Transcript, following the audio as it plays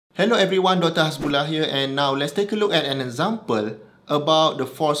Hello everyone, Dr. Hasbullah here, and now let's take a look at an example about the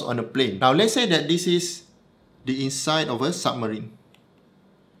force on a plane. Now let's say that this is the inside of a submarine.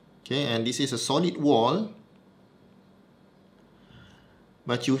 Okay, and this is a solid wall.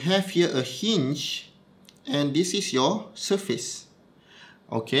 But you have here a hinge, and this is your surface.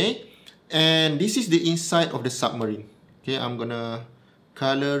 Okay, and this is the inside of the submarine. Okay, I'm gonna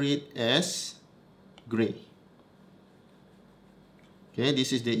color it as gray. Okay,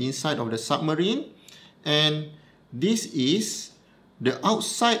 this is the inside of the submarine, and this is the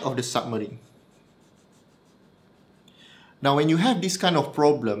outside of the submarine. Now, when you have this kind of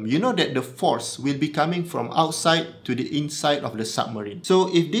problem, you know that the force will be coming from outside to the inside of the submarine. So,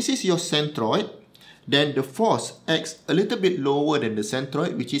 if this is your centroid, then the force acts a little bit lower than the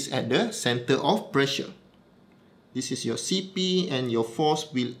centroid, which is at the center of pressure. This is your CP, and your force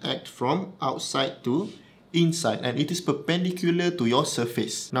will act from outside to inside, and it is perpendicular to your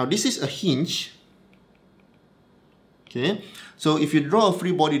surface. Now this is a hinge. Okay, so if you draw a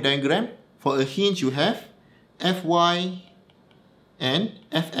free body diagram, for a hinge you have Fy and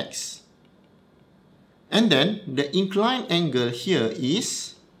Fx. And then the inclined angle here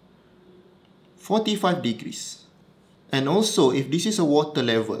is 45 degrees. And also if this is a water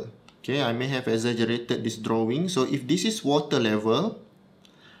level, okay, I may have exaggerated this drawing. So if this is water level,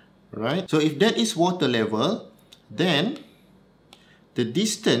 right? So if that is water level, then the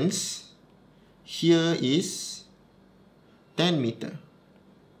distance here is 10 meter.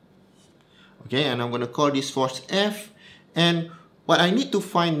 Okay, and I'm going to call this force F. And what I need to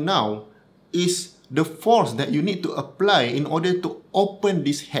find now is the force that you need to apply in order to open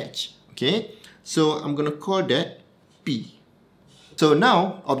this hatch. Okay, so I'm going to call that P. So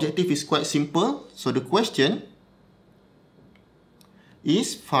now, objective is quite simple. So the question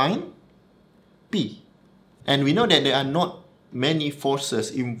is find P. And we know that there are not many forces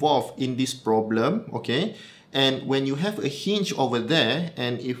involved in this problem, okay? And when you have a hinge over there,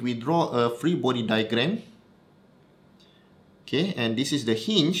 and if we draw a free body diagram, okay, and this is the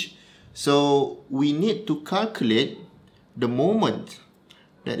hinge, so we need to calculate the moment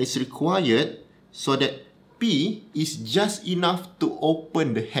that is required so that P is just enough to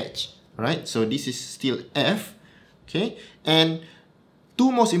open the hatch, right? So this is still F, okay? And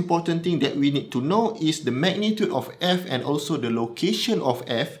two most important things that we need to know is the magnitude of F and also the location of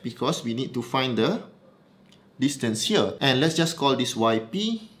F, because we need to find the distance here. And let's just call this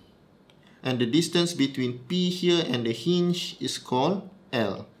YP. And the distance between P here and the hinge is called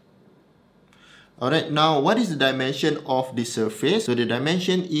L. Alright, now what is the dimension of the surface? So the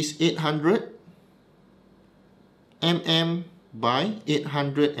dimension is 800 mm by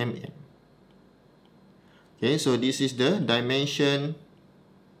 800 mm. Okay, so this is the dimension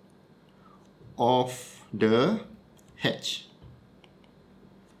of the hatch.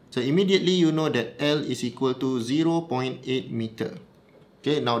 So immediately you know that L is equal to 0.8 meter.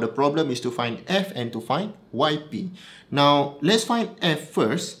 Okay, now the problem is to find F and to find YP. Now let's find F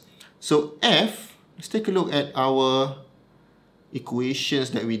first. So F, let's take a look at our equations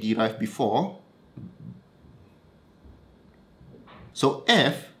that we derived before. So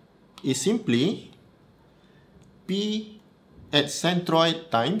F is simply P at centroid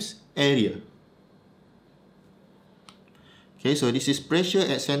times area. Okay, so this is pressure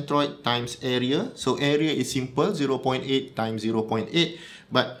at centroid times area. So area is simple, 0.8 times 0.8.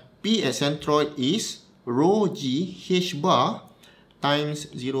 But P at centroid is rho g h bar times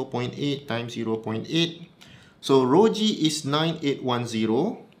 0.8 times 0.8. So rho g is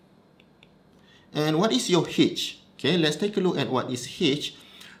 9810. And what is your h? Okay, let's take a look at what is h.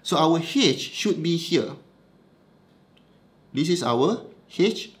 So our h should be here. This is our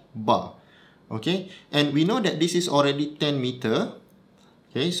h bar. Okay, and we know that this is already 10 meter.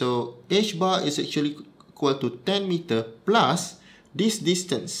 Okay, so h bar is actually equal to 10 meter plus this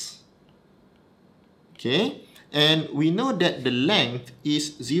distance. Okay, and we know that the length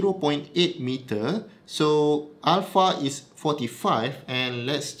is 0.8 meter. So alpha is 45, and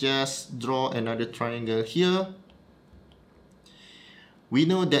let's just draw another triangle here. We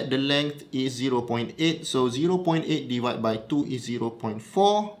know that the length is 0.8, so 0.8 divided by 2 is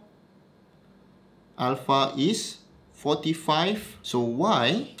 0.4. Alpha is 45. So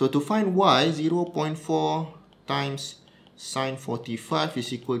y, so to find y, 0.4 times sine 45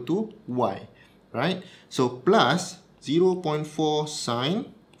 is equal to y, right? So plus 0.4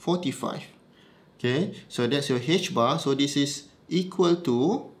 sine 45. Okay, so that's your h bar. So this is equal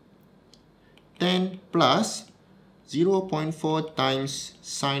to 10 plus 0.4 times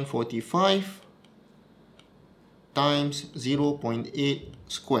sine 45 times 0.8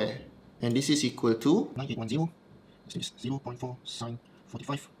 square. And this is equal to 9810. This is 0.4 sine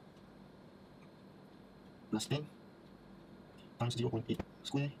 45 plus 10 times 0.8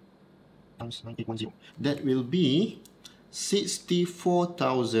 square times 9810. That will be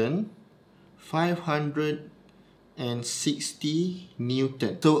 64,560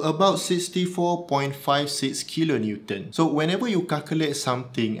 Newton. So about 64.56 kilonewton. So whenever you calculate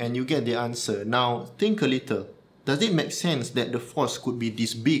something and you get the answer, now think a little. Does it make sense that the force could be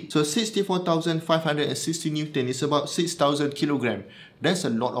this big? So 64,560 Newton is about 6,000 kilogram. That's a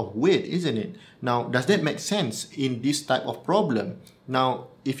lot of weight, isn't it? Now, does that make sense in this type of problem? Now,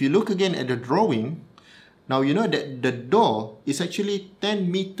 if you look again at the drawing, now you know that the door is actually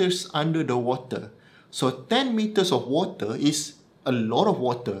 10 meters under the water. So 10 meters of water is a lot of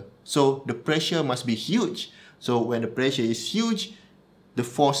water. So the pressure must be huge. So when the pressure is huge, the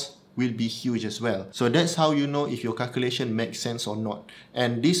force will be huge as well. So that's how you know if your calculation makes sense or not.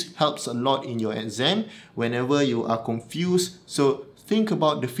 And this helps a lot in your exam whenever you are confused. So think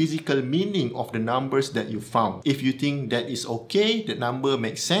about the physical meaning of the numbers that you found. If you think that is okay, the number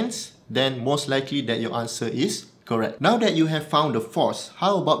makes sense, then most likely that your answer is correct. Now that you have found the force,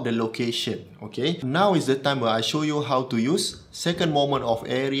 how about the location? Okay, now is the time where I show you how to use second moment of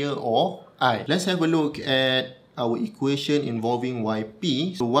area, or I. Let's have a look at our equation involving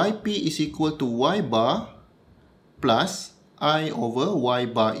yp. So yp is equal to y bar plus I over y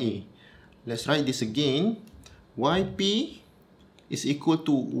bar a. Let's write this again. Yp is equal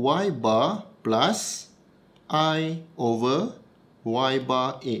to y bar plus I over y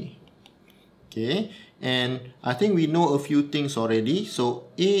bar a. Okay, and I think we know a few things already. So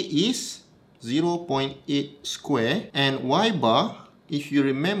a is 0.8 square, and y bar, if you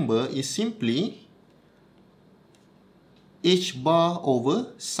remember, is simply h bar over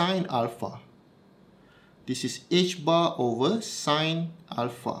sine alpha. This is h bar over sine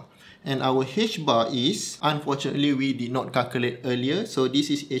alpha. And our h bar is, unfortunately, we did not calculate earlier. So this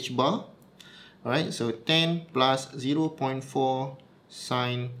is h bar. Alright, so 10 plus 0.4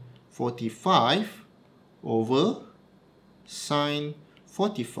 sine 45 over sine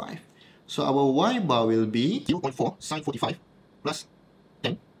 45. So our y bar will be 0.4 sine 45 plus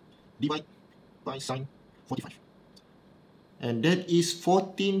 10 divided by sine 45. And that is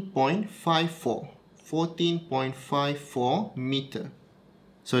 14.54. 14.54 meter.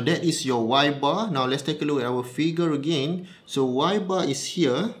 So that is your y bar. Now let's take a look at our figure again. So y bar is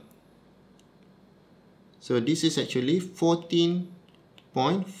here. So this is actually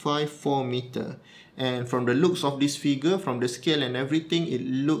 14.54 meter. And from the looks of this figure, from the scale and everything, it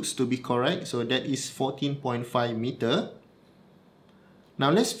looks to be correct. So that is 14.5 meter. Now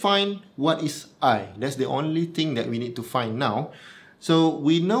let's find what is I. That's the only thing that we need to find now. So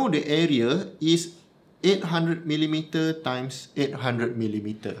we know the area is 800 millimeter times 800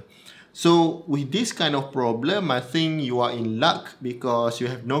 millimeter. So with this kind of problem, I think you are in luck because you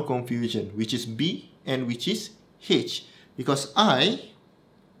have no confusion, which is B and which is H. Because I,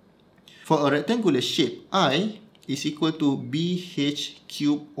 for a rectangular shape, I is equal to BH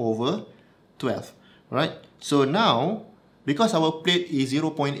cubed over 12. Right? So now, because our plate is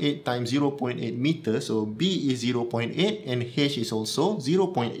 0.8 times 0.8 meter, so B is 0.8 and H is also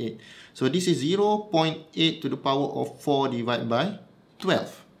 0.8. So this is 0.8 to the power of 4 divided by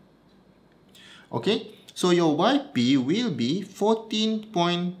 12. Okay, so your YP will be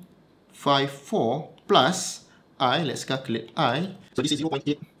 14.54 plus I. Let's calculate I. So this is 0.8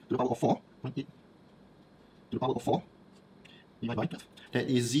 to the power of 4. 0.8 to the power of 4 divided by 12. That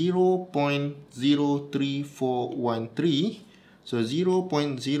is 0.03413. So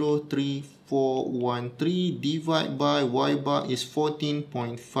 0.03413 divided by y bar is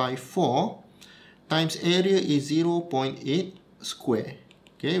 14.54 times area is 0.8 square.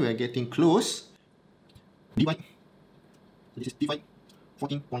 Okay, we are getting close. Divide. This is divide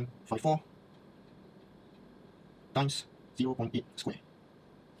 14.54 times 0.8 square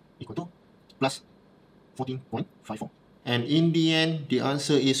equal to plus 14.54. And in the end, the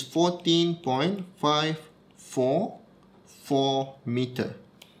answer is 14.544 meter.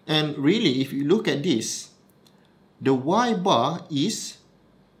 And really, if you look at this, the y bar is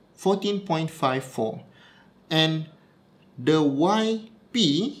 14.54 and the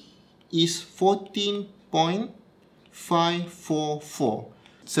YP is 14.544.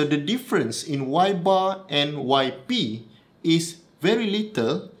 So the difference in y bar and YP is very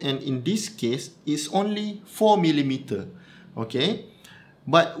little, and in this case is only 4 millimeter. Okay,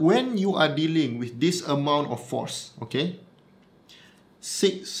 but when you are dealing with this amount of force, okay,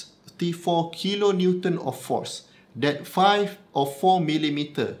 64 kilonewton of force, that 5 or 4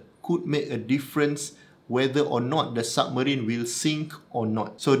 millimeter could make a difference whether or not the submarine will sink or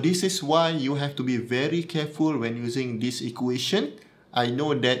not. So this is why you have to be very careful when using this equation I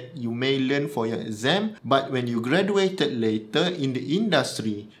know that you may learn for your exam, but when you graduated later in the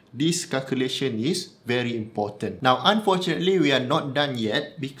industry, this calculation is very important. Now, unfortunately, we are not done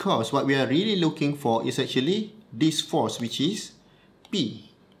yet because what we are really looking for is actually this force, which is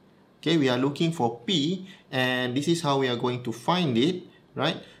P. Okay, we are looking for P, and this is how we are going to find it,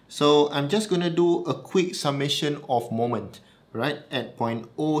 right? So I'm just going to do a quick summation of moment, right, at point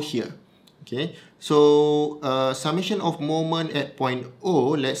O here. Okay, so summation of moment at point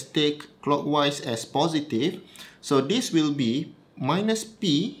O, let's take clockwise as positive. So this will be minus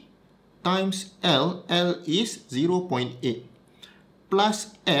P times L, L is 0.8,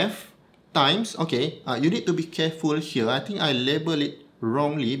 plus F times, okay, you need to be careful here. I think I label it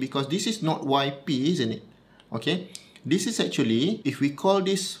wrongly because this is not YP, isn't it? Okay, this is actually, if we call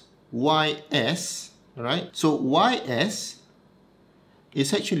this YS, right? So YS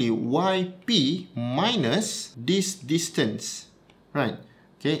is actually YP minus this distance, right?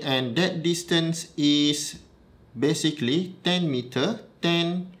 Okay, and that distance is basically 10 meter,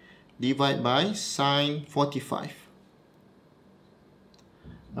 10 divided by sine 45.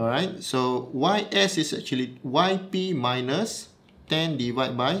 Alright, so YS is actually YP minus 10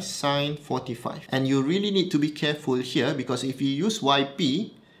 divided by sine 45. And you really need to be careful here because if you use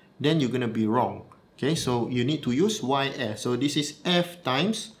YP, then you're going to be wrong. Okay, so you need to use YS. So this is F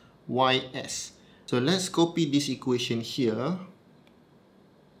times YS. So let's copy this equation here.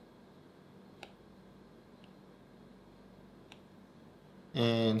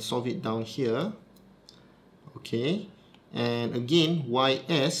 And solve it down here. Okay, and again,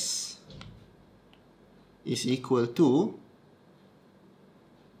 YS is equal to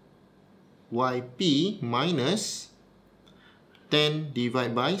YP minus 10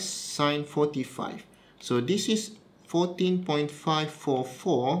 divided by sine 45. So this is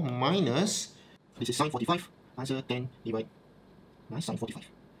 14.544 minus, this is sine 45, answer 10 divided by sine 45.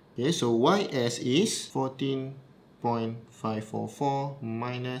 Okay, so YS is 14.544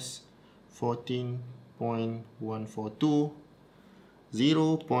 minus 14.142,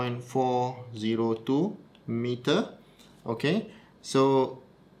 0.402 meter. Okay, so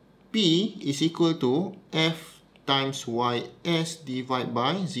P is equal to F times YS divided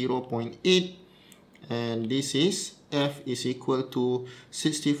by 0.8, and this is F is equal to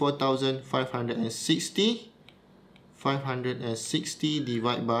 64,560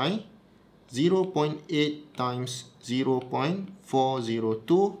 divided by 0.8 times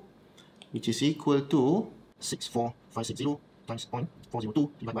 0.402, which is equal to 64560 times 0.402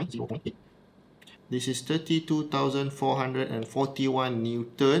 divided by 0.8. This is 32,441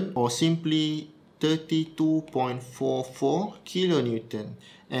 Newton, or simply 32.44 kilonewton.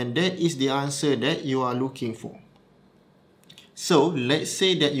 And that is the answer that you are looking for. So let's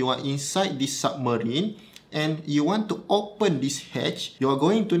say that you are inside this submarine and you want to open this hatch. You are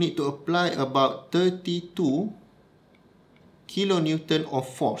going to need to apply about 32 kilonewton of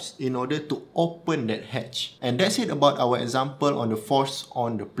force in order to open that hatch. And that's it about our example on the force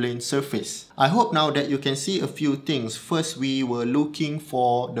on the plane surface. I hope now that you can see a few things. First, we were looking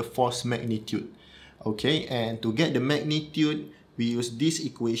for the force magnitude. Okay, and to get the magnitude, we use this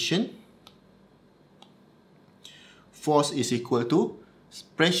equation. Force is equal to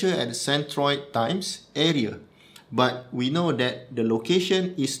pressure at the centroid times area. But we know that the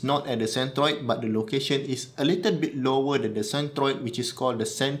location is not at the centroid, but the location is a little bit lower than the centroid, which is called the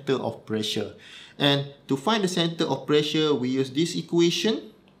center of pressure. And to find the center of pressure, we use this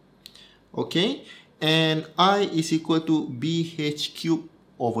equation. Okay, and I is equal to BH cubed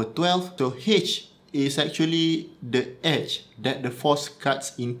over 12. So H is actually the edge that the force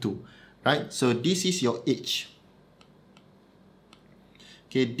cuts into, right? So this is your H.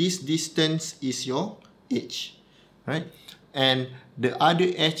 Okay, this distance is your H, right? And the other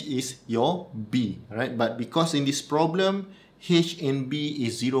H is your B, right? But because in this problem, H and B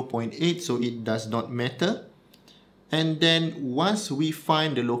is 0.8, so it does not matter. And then once we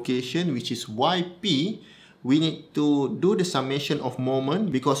find the location, which is YP, we need to do the summation of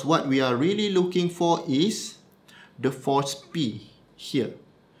moment, because what we are really looking for is the force P here,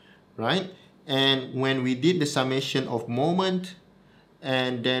 right? And when we did the summation of moment,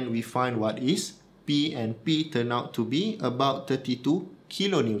 and then we find what is P, and P turned out to be about 32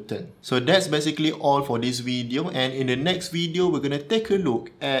 kilonewton. So that's basically all for this video, and in the next video we're going to take a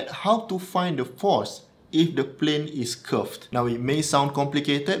look at how to find the force if the plane is curved. Now it may sound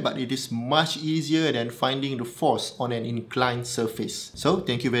complicated, but it is much easier than finding the force on an inclined surface. So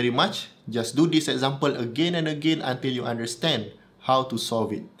thank you very much. Just do this example again and again until you understand how to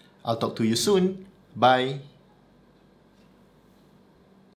solve it. I'll talk to you soon. Bye.